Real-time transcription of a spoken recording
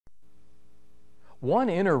One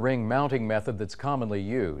inner ring mounting method that's commonly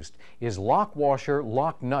used is lock washer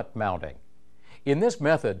lock nut mounting. In this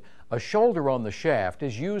method, a shoulder on the shaft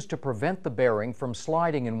is used to prevent the bearing from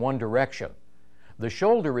sliding in one direction. The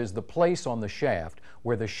shoulder is the place on the shaft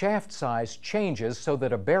where the shaft size changes so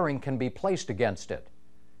that a bearing can be placed against it.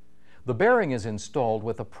 The bearing is installed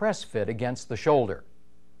with a press fit against the shoulder.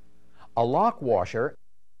 A lock washer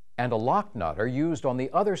and a lock nut are used on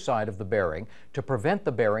the other side of the bearing to prevent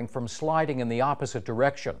the bearing from sliding in the opposite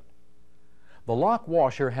direction. The lock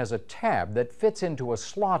washer has a tab that fits into a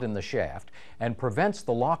slot in the shaft and prevents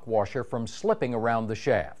the lock washer from slipping around the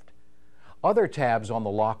shaft. Other tabs on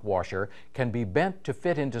the lock washer can be bent to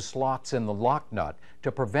fit into slots in the lock nut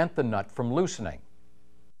to prevent the nut from loosening.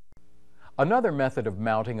 Another method of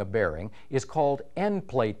mounting a bearing is called end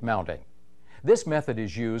plate mounting. This method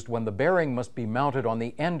is used when the bearing must be mounted on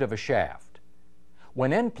the end of a shaft.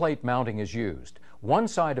 When end plate mounting is used, one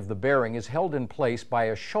side of the bearing is held in place by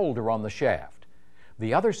a shoulder on the shaft.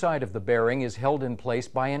 The other side of the bearing is held in place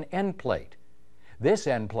by an end plate. This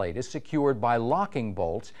end plate is secured by locking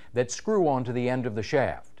bolts that screw onto the end of the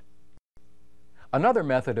shaft. Another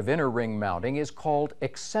method of inner ring mounting is called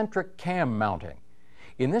eccentric cam mounting.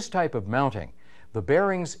 In this type of mounting, the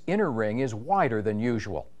bearing's inner ring is wider than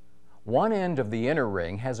usual. One end of the inner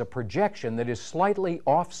ring has a projection that is slightly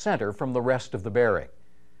off-center from the rest of the bearing.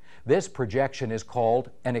 This projection is called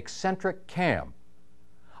an eccentric cam.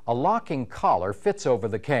 A locking collar fits over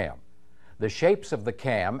the cam. The shapes of the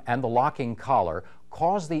cam and the locking collar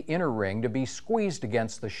cause the inner ring to be squeezed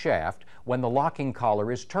against the shaft when the locking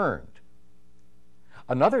collar is turned.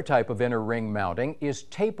 Another type of inner ring mounting is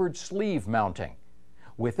tapered sleeve mounting.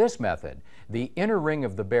 With this method, the inner ring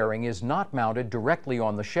of the bearing is not mounted directly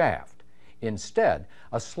on the shaft. Instead,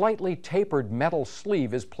 a slightly tapered metal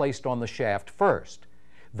sleeve is placed on the shaft first.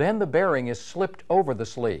 Then the bearing is slipped over the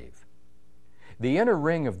sleeve. The inner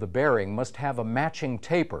ring of the bearing must have a matching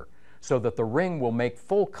taper so that the ring will make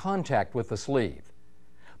full contact with the sleeve.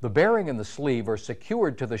 The bearing and the sleeve are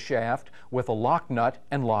secured to the shaft with a lock nut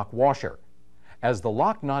and lock washer. As the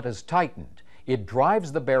lock nut is tightened, it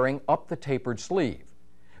drives the bearing up the tapered sleeve.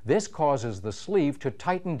 This causes the sleeve to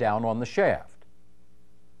tighten down on the shaft.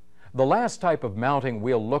 The last type of mounting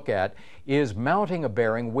we'll look at is mounting a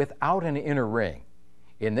bearing without an inner ring.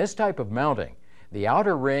 In this type of mounting, the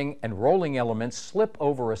outer ring and rolling elements slip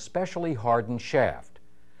over a specially hardened shaft.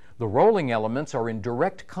 The rolling elements are in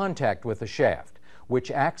direct contact with the shaft, which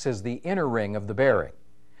acts as the inner ring of the bearing.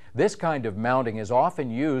 This kind of mounting is often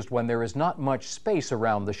used when there is not much space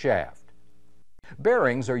around the shaft.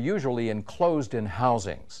 Bearings are usually enclosed in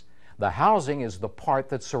housings. The housing is the part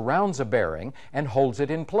that surrounds a bearing and holds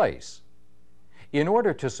it in place. In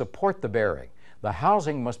order to support the bearing, the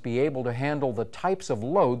housing must be able to handle the types of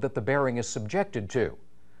load that the bearing is subjected to.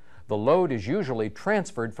 The load is usually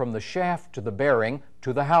transferred from the shaft to the bearing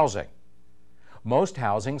to the housing. Most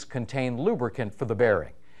housings contain lubricant for the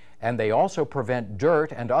bearing, and they also prevent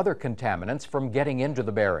dirt and other contaminants from getting into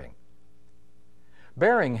the bearing.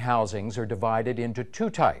 Bearing housings are divided into two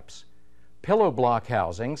types: pillow block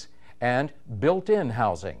housings and built-in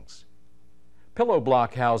housings. Pillow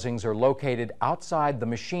block housings are located outside the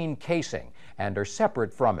machine casing and are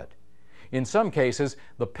separate from it. In some cases,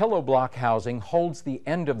 the pillow block housing holds the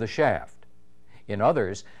end of the shaft. In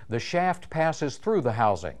others, the shaft passes through the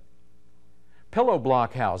housing. Pillow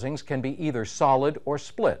block housings can be either solid or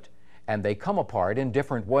split, and they come apart in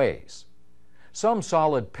different ways. Some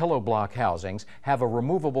solid pillow block housings have a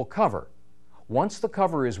removable cover. Once the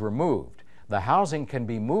cover is removed, the housing can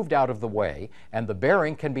be moved out of the way and the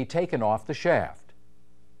bearing can be taken off the shaft.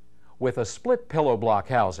 With a split pillow block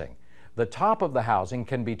housing, the top of the housing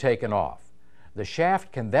can be taken off. The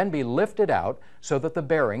shaft can then be lifted out so that the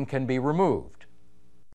bearing can be removed.